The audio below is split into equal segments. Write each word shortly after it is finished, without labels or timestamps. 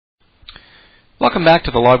Welcome back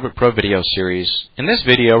to the Logbook Pro video series. In this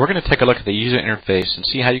video, we're going to take a look at the user interface and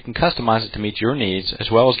see how you can customize it to meet your needs, as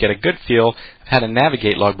well as get a good feel of how to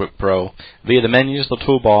navigate Logbook Pro via the menus, the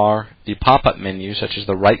toolbar, the pop-up menus such as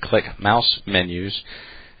the right-click mouse menus,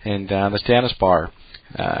 and the status bar,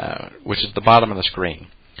 which is at the bottom of the screen.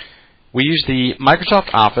 We use the Microsoft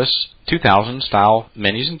Office 2000 style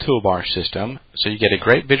menus and toolbar system, so you get a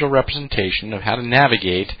great visual representation of how to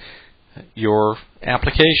navigate your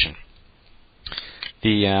application.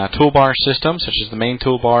 The toolbar system, such as the main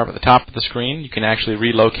toolbar at the top of the screen, you can actually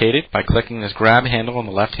relocate it by clicking this grab handle on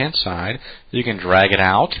the left-hand side. You can drag it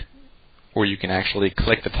out, or you can actually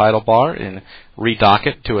click the title bar and redock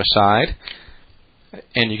it to a side.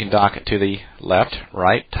 And you can dock it to the left,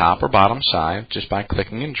 right, top, or bottom side just by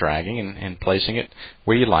clicking and dragging and placing it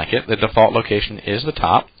where you like it. The default location is the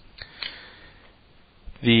top.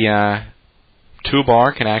 The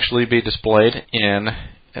toolbar can actually be displayed in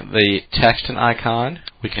the text and icon.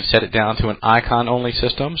 We can set it down to an icon-only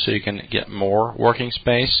system so you can get more working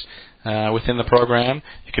space within the program.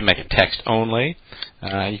 You can make it text-only.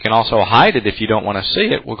 You can also hide it if you don't want to see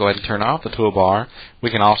it. We'll go ahead and turn off the toolbar. We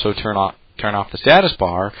can also turn off the status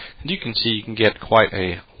bar, and you can see you can get quite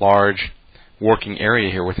a large working area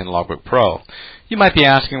here within Logbook Pro. You might be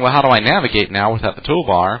asking, well, how do I navigate now without the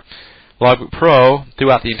toolbar? Logbook Pro,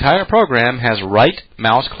 throughout the entire program, has right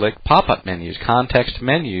mouse click pop-up menus, context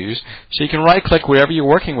menus, so you can right click wherever you're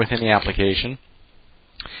working within the application,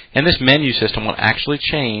 and this menu system will actually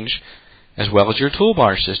change as well as your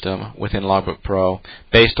toolbar system within Logbook Pro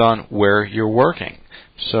based on where you're working.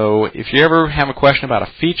 So if you ever have a question about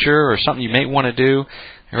a feature or something you may want to do,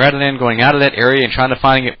 rather than going out of that area and trying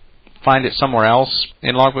to find it somewhere else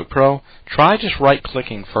in Logbook Pro, try just right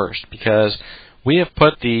clicking first, because we have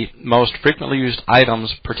put the most frequently used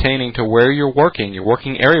items pertaining to where you're working, your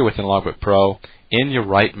working area within Logbook Pro, in your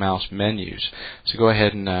right mouse menus. So go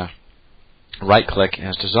ahead and right click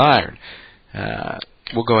as desired.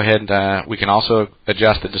 We'll go ahead and we can also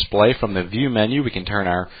adjust the display from the view menu. We can turn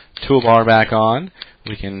our toolbar back on.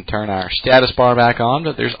 We can turn our status bar back on,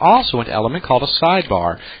 but there's also an element called a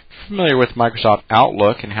sidebar. If you're familiar with Microsoft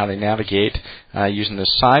Outlook and how they navigate using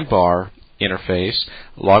the sidebar interface,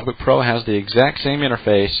 Logbook Pro has the exact same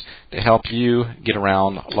interface to help you get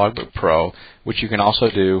around Logbook Pro, which you can also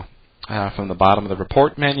do from the bottom of the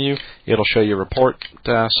report menu. It'll show you report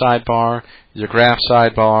sidebar, your graph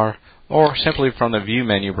sidebar, or simply from the view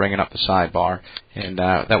menu bringing up the sidebar, and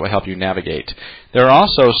that will help you navigate. There are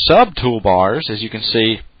also sub-toolbars, as you can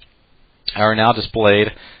see, are now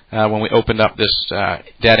displayed when we opened up this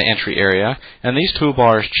data entry area, and these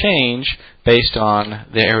toolbars change based on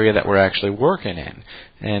the area that we're actually working in.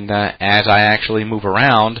 And as I actually move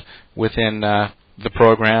around within the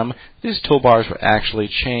program, these toolbars will actually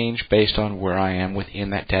change based on where I am within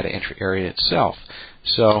that data entry area itself.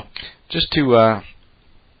 So just to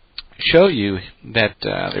show you that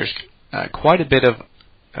there's quite a bit of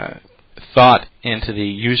thought into the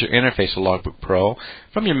user interface of Logbook Pro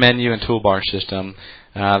from your menu and toolbar system.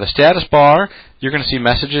 The status bar, you're going to see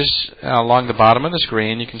messages along the bottom of the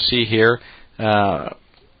screen. You can see here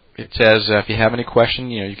it says if you have any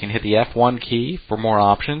question, you can hit the F1 key for more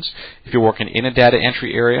options. If you're working in a data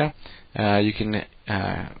entry area, you can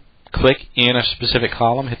click in a specific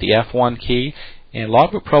column, hit the F1 key, and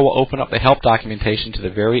Logbook Pro will open up the help documentation to the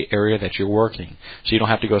very area that you're working. So you don't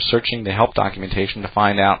have to go searching the help documentation to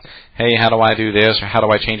find out, hey, how do I do this, or how do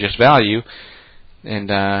I change this value? And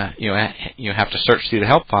you have to search through the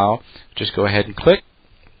help file. Just go ahead and click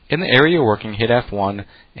in the area you're working, hit F1,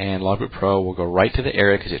 and Logbook Pro will go right to the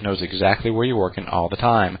area because it knows exactly where you're working all the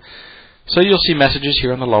time. So you'll see messages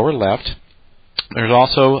here on the lower left. There's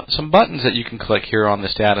also some buttons that you can click here on the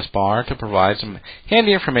status bar to provide some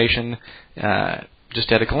handy information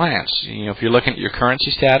just at a glance. If you're looking at your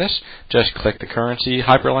currency status, just click the currency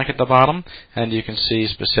hyperlink at the bottom, and you can see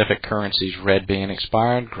specific currencies, red being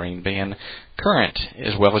expired, green being current,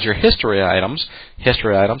 as well as your history items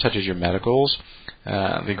such as your medicals,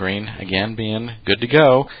 the green, again, being good to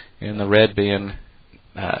go, and the red being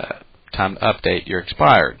time to update your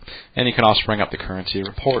expired. And you can also bring up the currency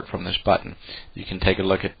report from this button. You can take a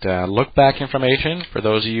look at look back information for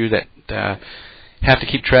those of you that have to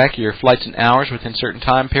keep track of your flights and hours within certain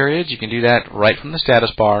time periods. You can do that right from the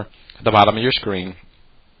status bar at the bottom of your screen.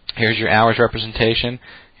 Here's your hours representation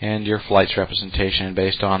and your flights representation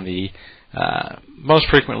based on the most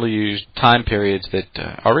frequently used time periods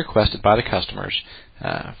that are requested by the customers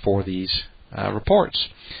for these reports.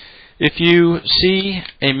 If you see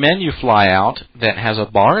a menu fly out that has a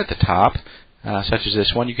bar at the top, such as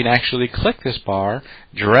this one, you can actually click this bar,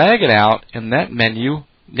 drag it out, and that menu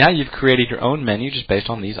now you've created your own menu just based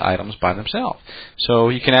on these items by themselves. So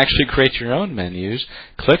you can actually create your own menus,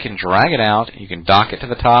 click and drag it out. You can dock it to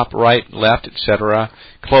the top, right, left, etc.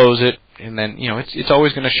 Close it, and then it's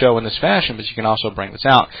always going to show in this fashion, but you can also bring this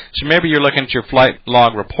out. So maybe you're looking at your flight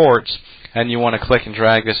log reports and you want to click and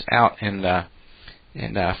drag this out and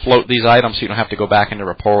float these items so you don't have to go back into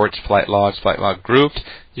reports, flight log grouped.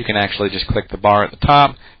 You can actually just click the bar at the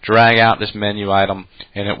top, drag out this menu item,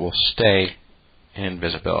 and it will stay in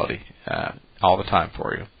visibility all the time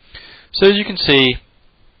for you. So as you can see,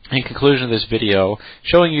 in conclusion of this video,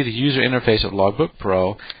 showing you the user interface of Logbook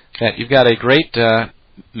Pro, that you've got a great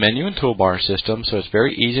menu and toolbar system, so it's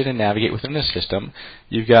very easy to navigate within the system.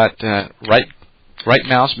 You've got right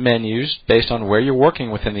mouse menus based on where you're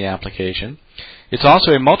working within the application. It's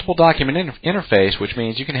also a multiple document interface, which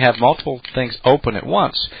means you can have multiple things open at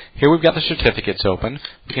once. Here we've got the certificates open.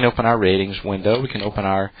 We can open our ratings window. We can open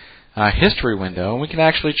our history window, and we can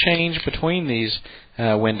actually change between these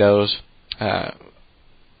windows,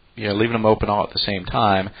 leaving them open all at the same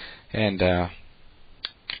time, and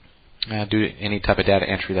do any type of data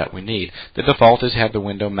entry that we need. The default is have the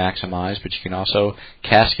window maximized, but you can also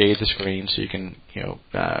cascade the screen so you can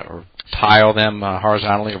or tile them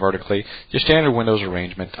horizontally or vertically. Your standard Windows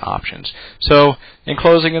arrangement options. So in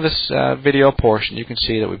closing of this video portion, you can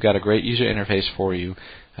see that we've got a great user interface for you.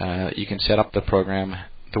 You can set up the program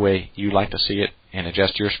the way you like to see it and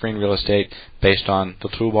adjust your screen real estate based on the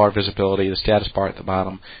toolbar visibility, the status bar at the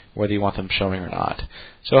bottom, whether you want them showing or not.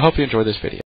 So I hope you enjoyed this video.